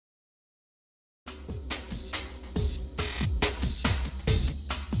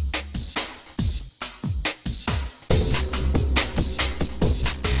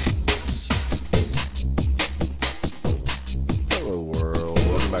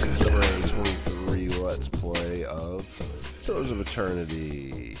back to number 23 Let's Play of Pillars of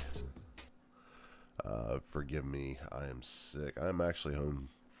Eternity. Forgive me, I am sick. I'm actually home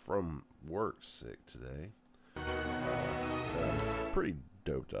from work sick today. I'm pretty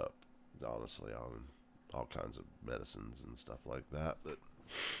doped up, honestly, on all kinds of medicines and stuff like that, but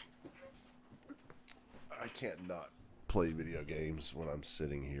I can't not play video games when I'm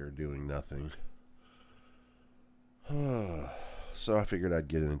sitting here doing nothing. So I figured I'd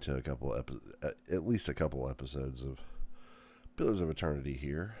get into a couple at least a couple episodes of Pillars of Eternity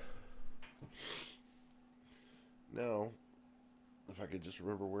here. Now, if I could just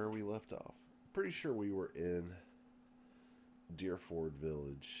remember where we left off. Pretty sure we were in Dyrford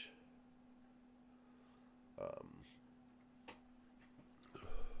village.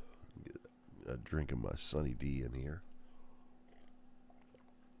 Get a drink of my Sunny D in here.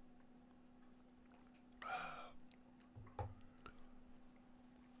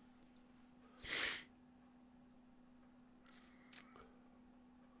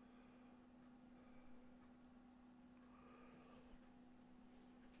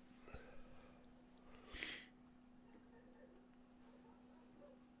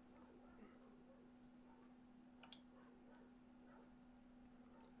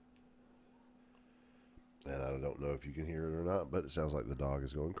 And I don't know if you can hear it or not, but it sounds like the dog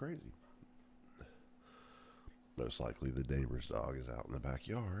is going crazy. Most likely the neighbor's dog is out in the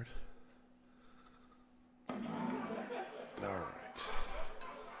backyard. Alright.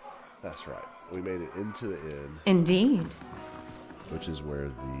 That's right. We made it into the inn. Indeed. Which is where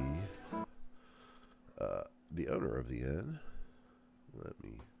the owner of the inn, let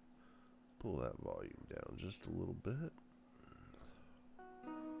me pull that volume down just a little bit.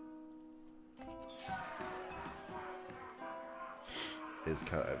 Is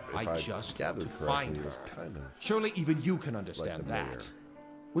kind of, if I just gathered to correctly, find it was her. kind of Surely even you can understand like the mayor. that.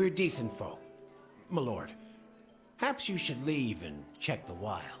 We're decent folk, my lord. Perhaps you should leave and check the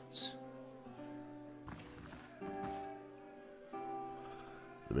wilds.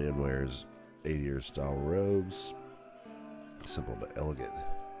 The man wears 80s style robes, simple but elegant.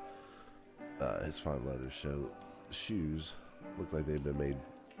 His fine leather shoes look like they've been made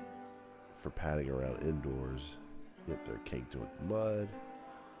for padding around indoors, yet they're caked with mud.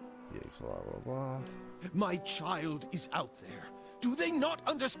 Yikes, blah blah blah. My child is out there. Do they not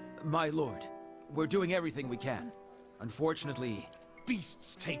understand? My lord, we're doing everything we can. Unfortunately,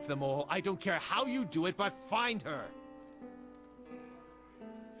 Beasts take them all. I don't care how you do it, but find her.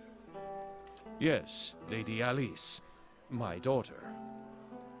 Yes, Lady Alice, my daughter.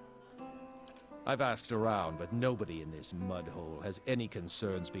 I've asked around, but nobody in this mud hole has any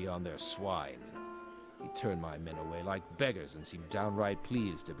concerns beyond their swine. He turned my men away like beggars and seemed downright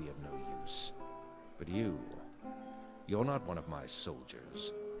pleased to be of no use. But you're not one of my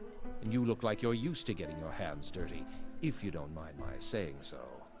soldiers. And you look like you're used to getting your hands dirty, if you don't mind my saying so.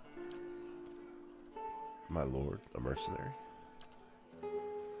 My lord, a mercenary.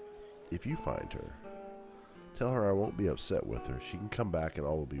 If you find her, tell her I won't be upset with her. She can come back and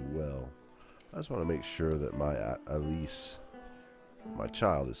all will be well. I just want to make sure that my Alice, my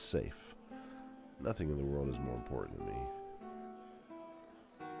child, is safe. Nothing in the world is more important to me.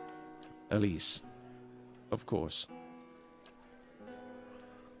 Alice, of course.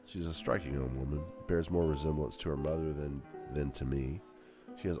 She's a striking young woman, bears more resemblance to her mother than to me.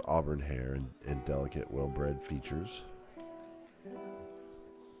 She has auburn hair and delicate, well-bred features.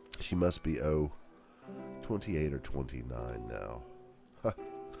 She must be, 28 or 29 now.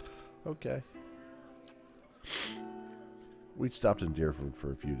 Okay. We'd stopped in Dyrford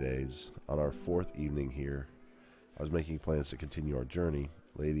for a few days. On our fourth evening here, I was making plans to continue our journey.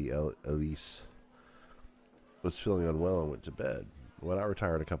 Lady Alice was feeling unwell and went to bed. When I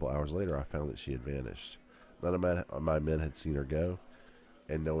retired a couple hours later, I found that she had vanished. None of my men had seen her go,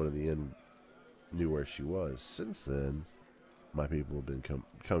 and no one in the inn knew where she was. Since then, my people have been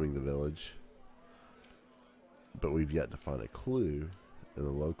combing the village, but we've yet to find a clue, and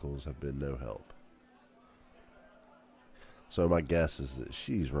the locals have been no help. So my guess is that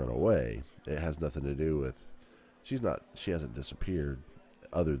she's run away. It has nothing to do with, she hasn't disappeared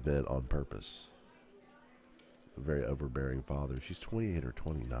other than on purpose. A very overbearing father. She's 28 or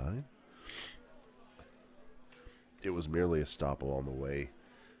 29. It was merely a stop along the way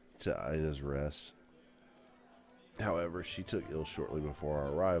to Ina's rest. However, she took ill shortly before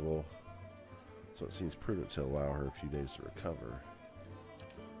our arrival, so it seems prudent to allow her a few days to recover.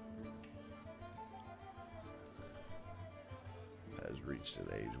 Has reached an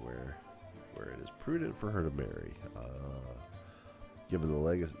age where it is prudent for her to marry.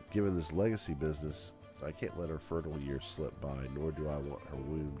 Given this legacy business, I can't let her fertile years slip by, nor do I want her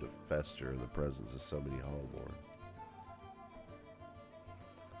womb to fester in the presence of so many Hollowborn.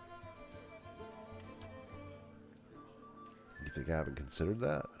 You think I haven't considered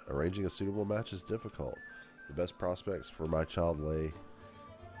that? Arranging a suitable match is difficult. The best prospects for my child lay...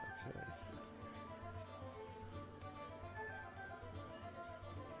 Okay.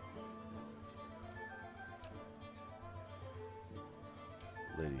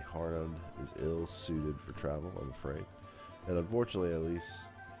 Lady Harnund is ill-suited for travel, I'm afraid. And unfortunately, Elise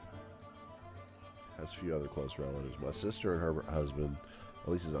has few other close relatives. My sister and her husband,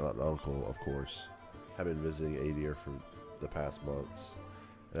 Elise's aunt and uncle, of course, have been visiting Adir for the past months.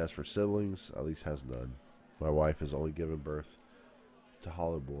 And as for siblings, Elise has none. My wife has only given birth to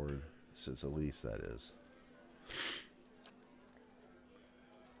Hollowborn since Elise, that is.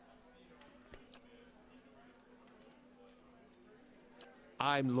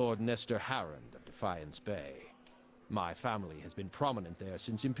 I'm Lord Nestor Harrand of Defiance Bay. My family has been prominent there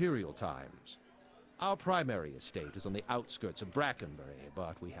since Imperial times. Our primary estate is on the outskirts of Brackenbury,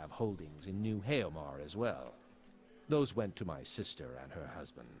 but we have holdings in New Haomar as well. Those went to my sister and her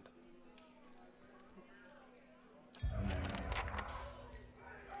husband.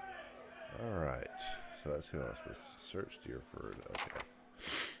 Alright, so that's who I was supposed to search. Dyrford, okay.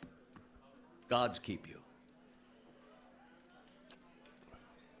 Gods keep you.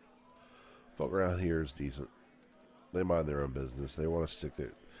 Folk around here is decent. They mind their own business. They want to stick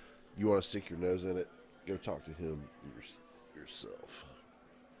their... You want to stick your nose in it? Go talk to him yourself.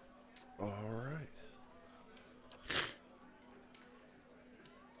 Alright.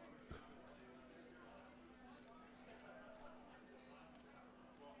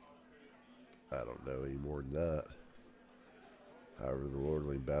 I don't know any more than that. However, the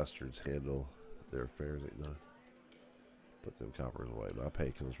lordly bastards handle their affairs ain't none. Put them coppers away. My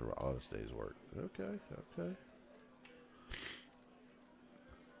pay comes from an honest day's work. Okay, okay.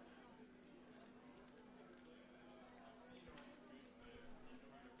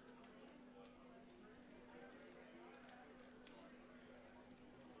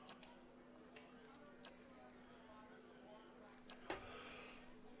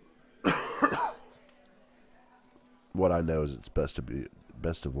 What I know is it's best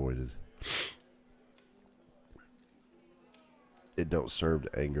avoided. It don't serve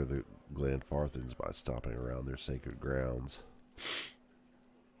to anger the Glenfarthans by stopping around their sacred grounds. If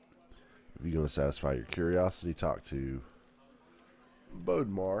you're going to satisfy your curiosity, talk to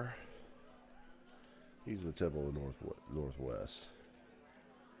Bodmar. He's in the temple in the northwest.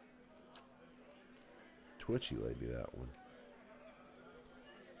 Twitchy lady, that one.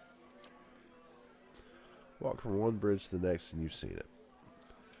 Walk from one bridge to the next and you've seen it.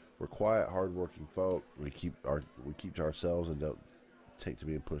 We're quiet, hard-working folk. We keep to ourselves and don't take to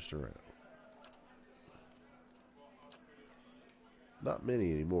being pushed around. Not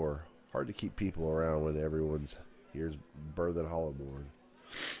many anymore. Hard to keep people around when everyone's here's Burthen Hollowborn.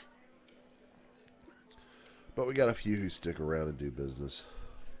 But we got a few who stick around and do business.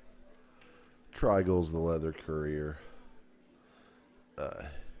 Trigal's the leather courier.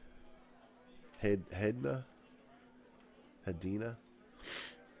 Hedina? Hendina.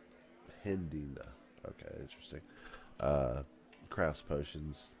 Okay, interesting. Crafts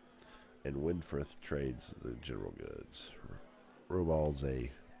potions. And Winfrith trades the general goods. Robal's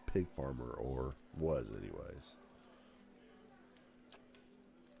a pig farmer, or was anyways.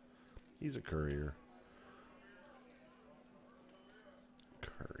 He's a courier.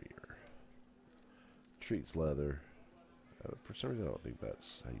 Treats leather. For some reason I don't think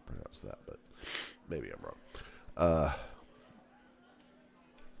that's how you pronounce that, but maybe I'm wrong.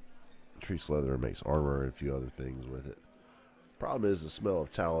 Treats leather and makes armor and a few other things with it. Problem is the smell of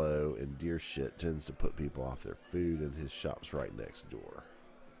tallow and deer shit tends to put people off their food, and his shop's right next door.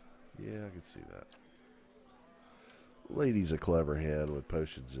 Yeah, I can see that. Lady's a clever hand with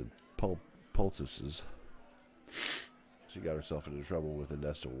potions and poultices. She got herself into trouble with a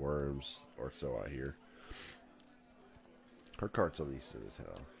nest of worms, or so I hear. Her cart's on the east end of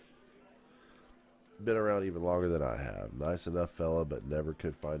town. Been around even longer than I have. Nice enough fella, but never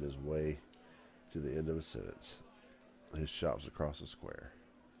could find his way to the end of a sentence. His shop's across the square.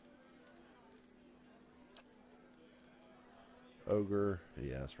 Ogre.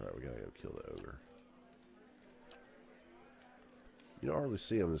 Yeah, that's right. We gotta go kill the ogre. You don't hardly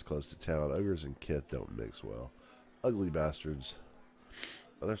see them this close to town. Ogres and Kith don't mix well. Ugly bastards.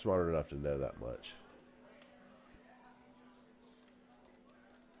 But they're smart enough to know that much.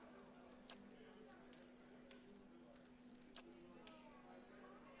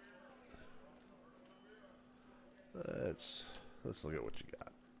 Let's look at what you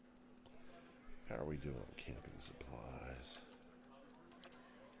got. How are we doing on camping supplies?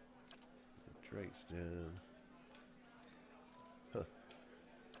 Drake's Den. Huh.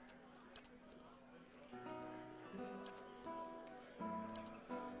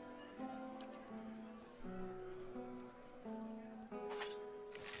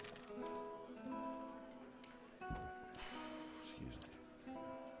 Excuse me.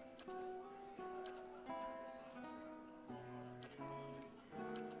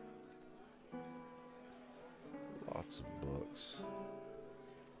 Lots of books.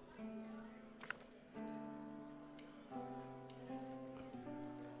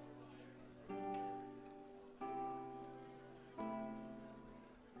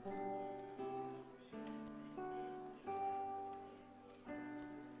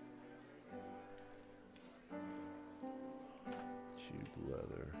 Chewed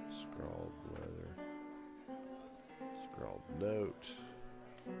leather, scrawled leather, scrawled note.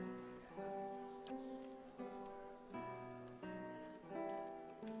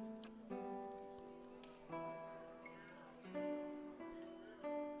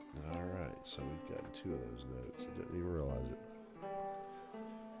 Alright, so we've gotten 2 of those notes. I didn't even realize it.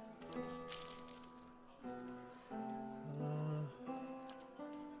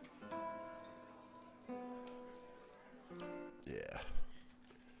 Yeah.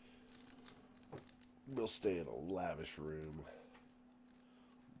 We'll stay in a lavish room.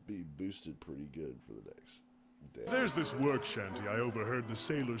 Be boosted pretty good for the next day. There's this work shanty I overheard the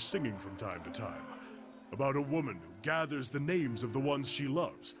sailors singing from time to time. About a woman who gathers the names of the ones she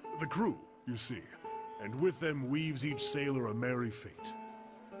loves. The crew, you see. And with them weaves each sailor a merry fate.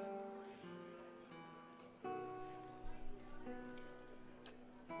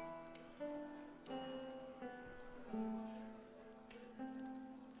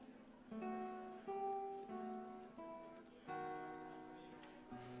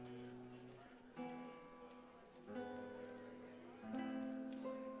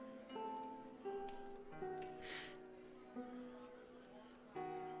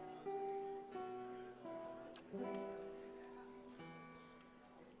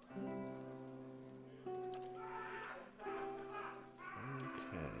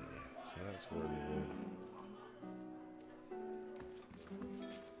 Where we were.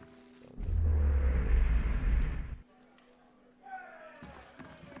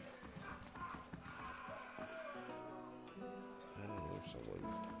 There's someone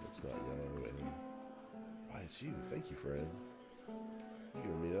that's not yellow, and why, it's you. Thank you, friend. You're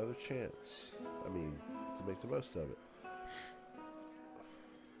giving me another chance. I mean, to make the most of it.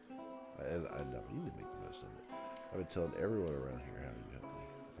 And I know you need to make the most of it. I've been telling everyone around here how you helped me.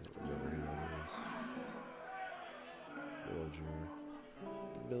 I don't remember who that is.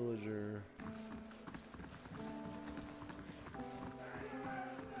 Villager.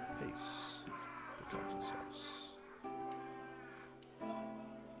 Pace. The Conta's house.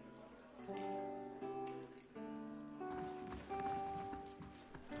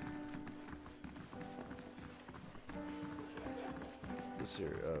 This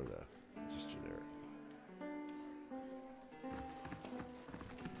here, oh no, just generic.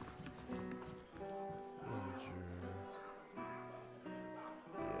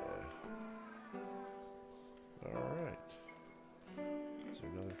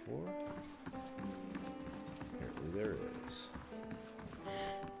 Apparently there is.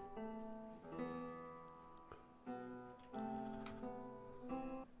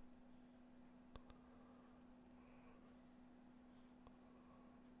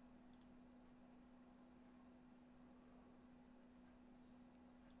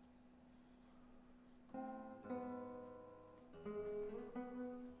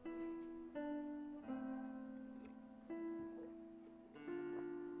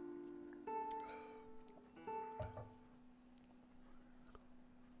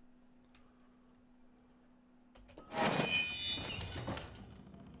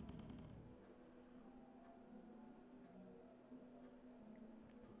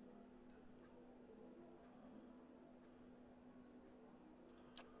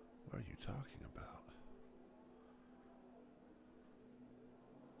 What are you talking about?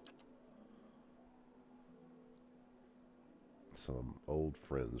 Some old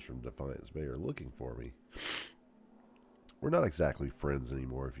friends from Defiance Bay are looking for me. We're not exactly friends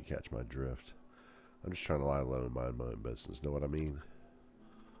anymore, if you catch my drift. I'm just trying to lie low and mind my own business. Know what I mean?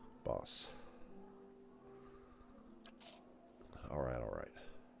 Boss. Alright, alright.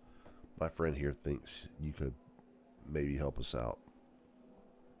 My friend here thinks you could maybe help us out.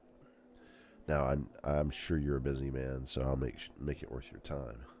 Now, I'm sure you're a busy man, so I'll make it worth your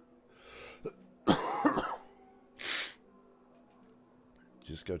time.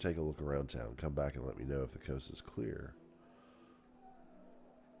 Just go take a look around town. Come back and let me know if the coast is clear.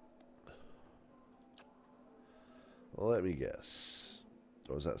 Well, let me guess.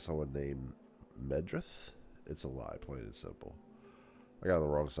 Was that someone named Medrith? It's a lie, plain and simple. I got on the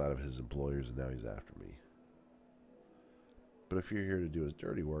wrong side of his employers and now he's after me. But if you're here to do his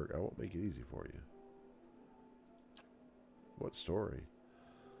dirty work, I won't make it easy for you. What story?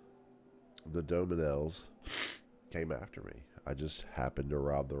 The Dominels came after me. I just happened to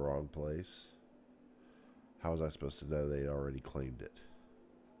rob the wrong place. How was I supposed to know they already claimed it?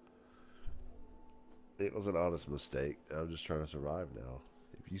 It was an honest mistake. I'm just trying to survive now.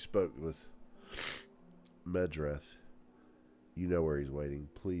 If you spoke with Medrith, you know where he's waiting.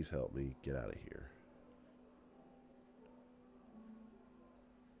 Please help me get out of here.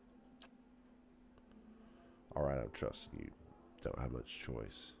 Alright, I'm trusting you. Don't have much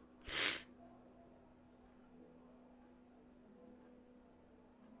choice.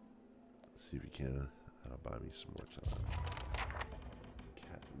 See if you can. That'll buy me some more time.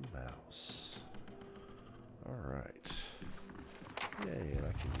 Cat and mouse. Alright. Yay, and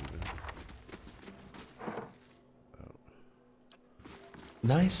I can even... Oh.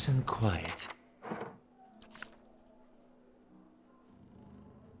 Nice and quiet.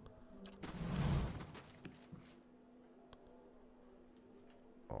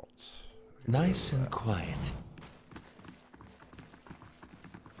 Alt. Nice and quiet.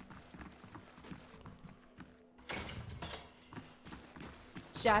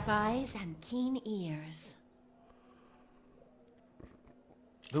 Sharp eyes and keen ears.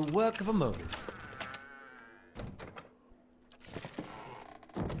 The work of a moment.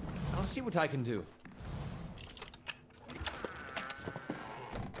 I'll see what I can do.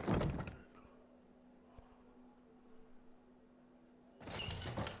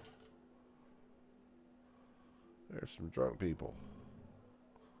 There's some drunk people.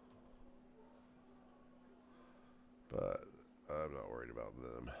 But I'm not worried about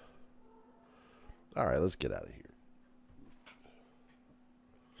them. Alright, let's get out of here.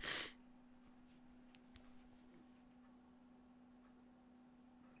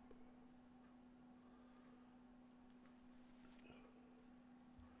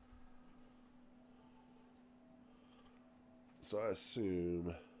 So I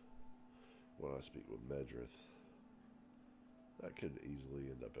assume when I speak with Medrith, that could easily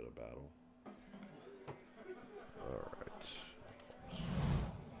end up in a battle. Alright.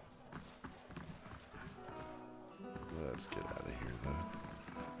 Let's get out of here, though.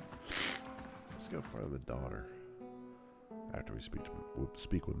 Let's go find the daughter. After we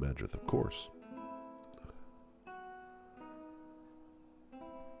speak with Medrith, of course.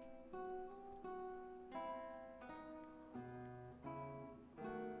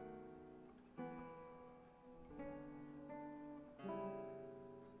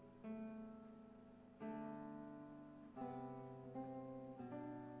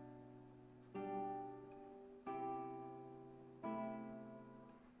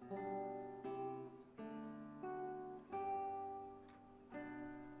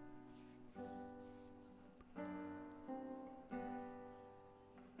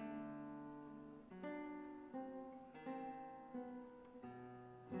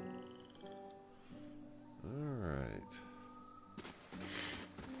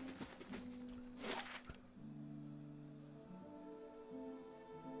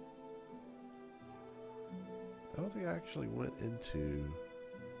 I don't think I actually went into...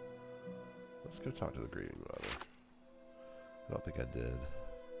 Let's go talk to the grieving mother. I don't think I did.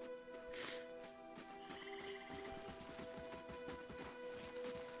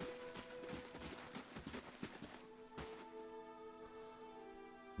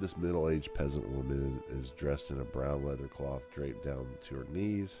 This middle-aged peasant woman is dressed in a brown leather cloth draped down to her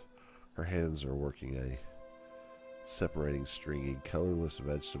knees. Her hands are working a separating stringy, colorless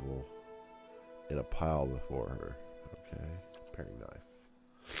vegetable in a pile before her. Okay, paring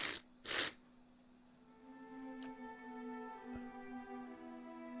knife.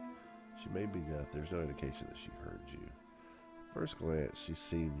 She may be deaf. There's no indication that she heard you. First glance, she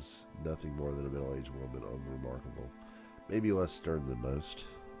seems nothing more than a middle-aged woman, unremarkable. Maybe less stern than most.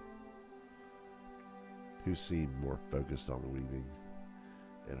 Who seemed more focused on weaving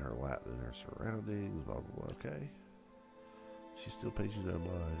in her lap than her surroundings. Blah, blah, blah. Okay. She still pays you no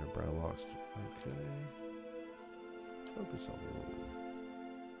mind. Her brow locks. Okay. Focus on the woman.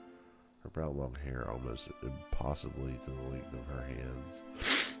 Her brown long hair almost impossibly to the length of her hands.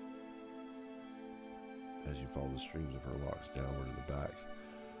 As you follow the streams of her locks downward in the back,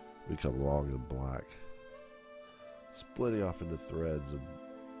 become long and black, splitting off into threads of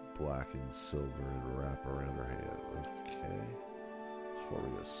black and silver and wrap around her hand. Okay. Just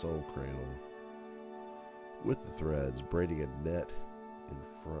forming a soul cradle with the threads, braiding a net in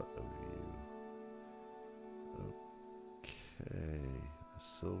front of you. Okay. The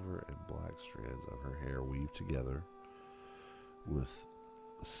silver and black strands of her hair weave together, with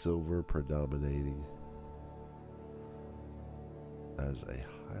silver predominating as a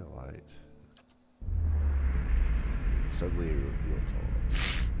highlight. And suddenly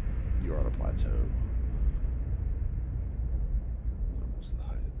you're on a plateau. Almost the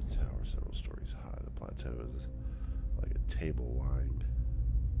height of the tower, several stories high. The plateau is like a table lying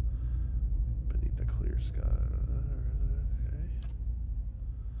beneath a clear sky. Okay.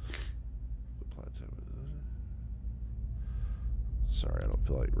 The plateau is... Sorry, I don't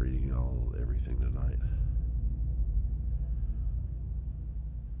feel like reading everything tonight.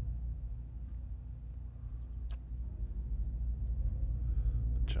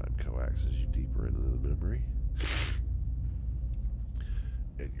 The chime coaxes you deeper into the memory.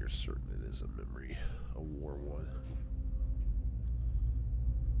 And you're certain it is a memory, a warm one.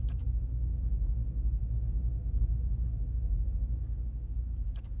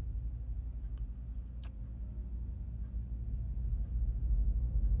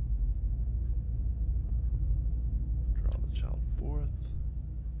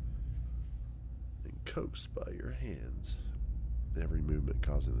 Coaxed by your hands, every movement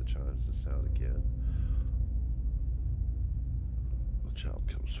causing the chimes to sound again. The child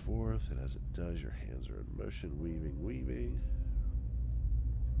comes forth, and as it does, your hands are in motion, weaving.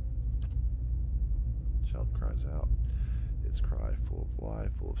 The child cries out, its cry full of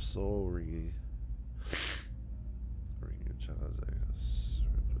life, full of soul, ringing chimes.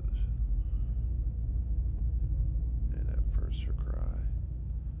 And at first her cry,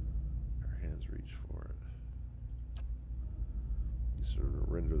 hands reach for it. You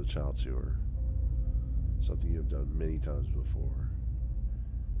surrender the child to her, something you have done many times before.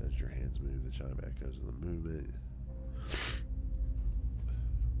 As your hands move, the chime echoes in the movement.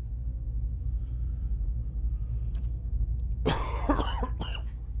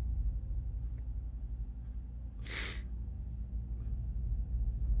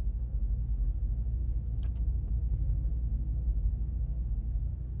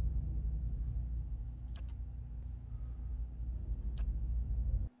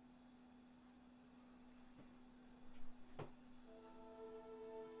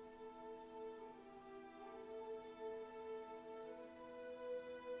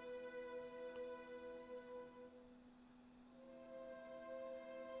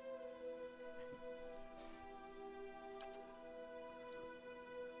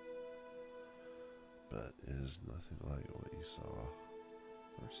 But it is nothing like what you saw.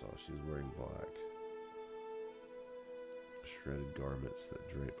 First saw, she's wearing black. Shredded garments that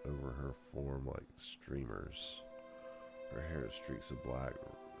drape over her form like streamers. Her hair is streaks of black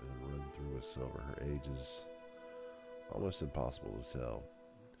and run through with silver. Her age is almost impossible to tell.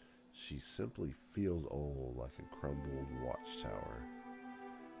 She simply feels old, like a crumbled watchtower.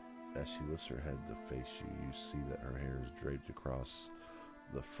 As she lifts her head to face you, you see that her hair is draped across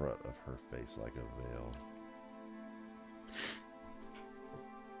the front of her face like a veil.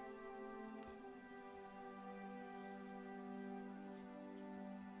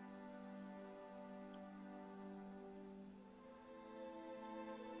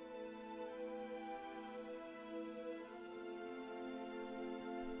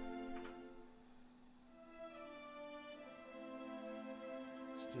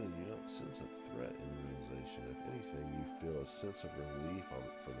 Still, you don't sense a threat in the realization. If anything, you feel a sense of relief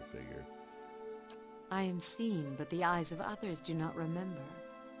from the figure. I am seen, but the eyes of others do not remember.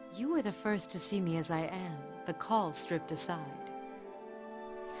 You were the first to see me as I am, the call stripped aside.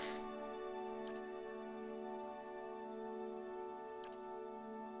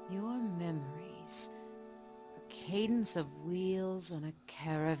 Your memories, a cadence of wheels on a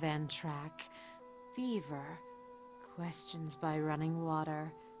caravan track, fever, questions by running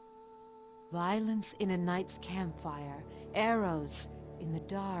water, violence in a night's campfire, arrows in the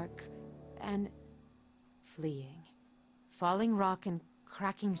dark, and fleeing, falling rock and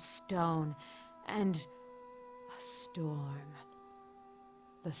cracking stone, and a storm.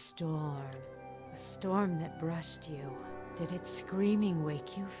 The storm that brushed you. Did its screaming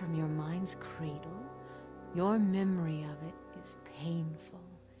wake you from your mind's cradle? Your memory of it is painful.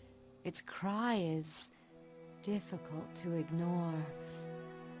 Its cry is difficult to ignore.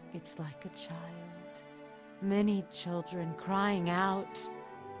 It's like a child. Many children crying out.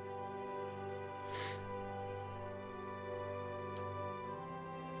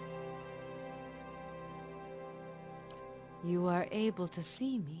 You are able to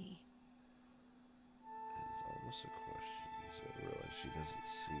see me. It's almost a question. So I realize she doesn't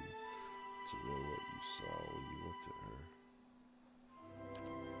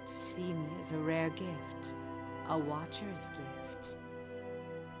see me as a rare gift, a watcher's gift.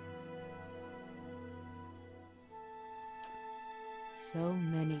 So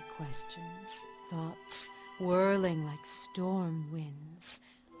many questions, thoughts, whirling like storm winds.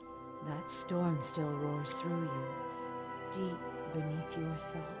 That storm still roars through you, deep beneath your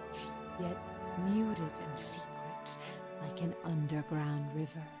thoughts, yet muted and secret, like an underground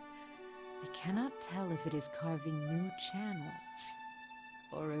river. I cannot tell if it is carving new channels,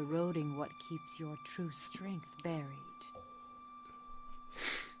 or eroding what keeps your true strength buried.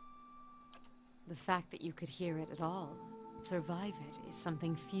 The fact that you could hear it at all, survive it, is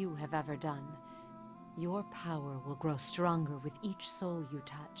something few have ever done. Your power will grow stronger with each soul you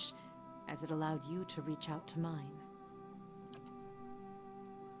touch, as it allowed you to reach out to mine.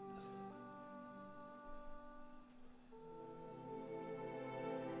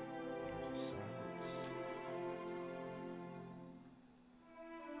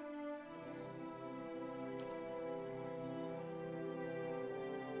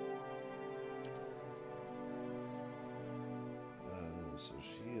 So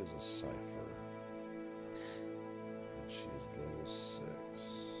she is a cipher, and she is level 6.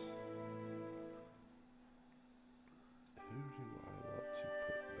 Who do I want to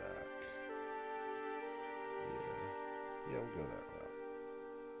put back? Yeah, we'll go that route.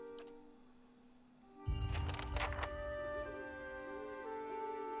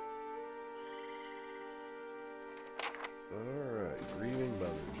 Alright, grieving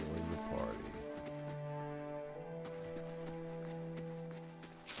mother, join the party.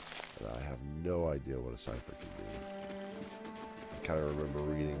 I have no idea what a cipher can be. I kind of remember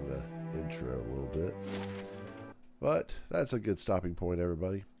reading the intro a little bit. But that's a good stopping point,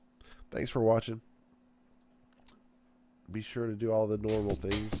 everybody. Thanks for watching. Be sure to do all the normal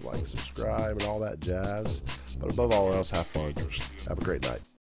things like subscribe and all that jazz. But above all else, have fun. Have a great night.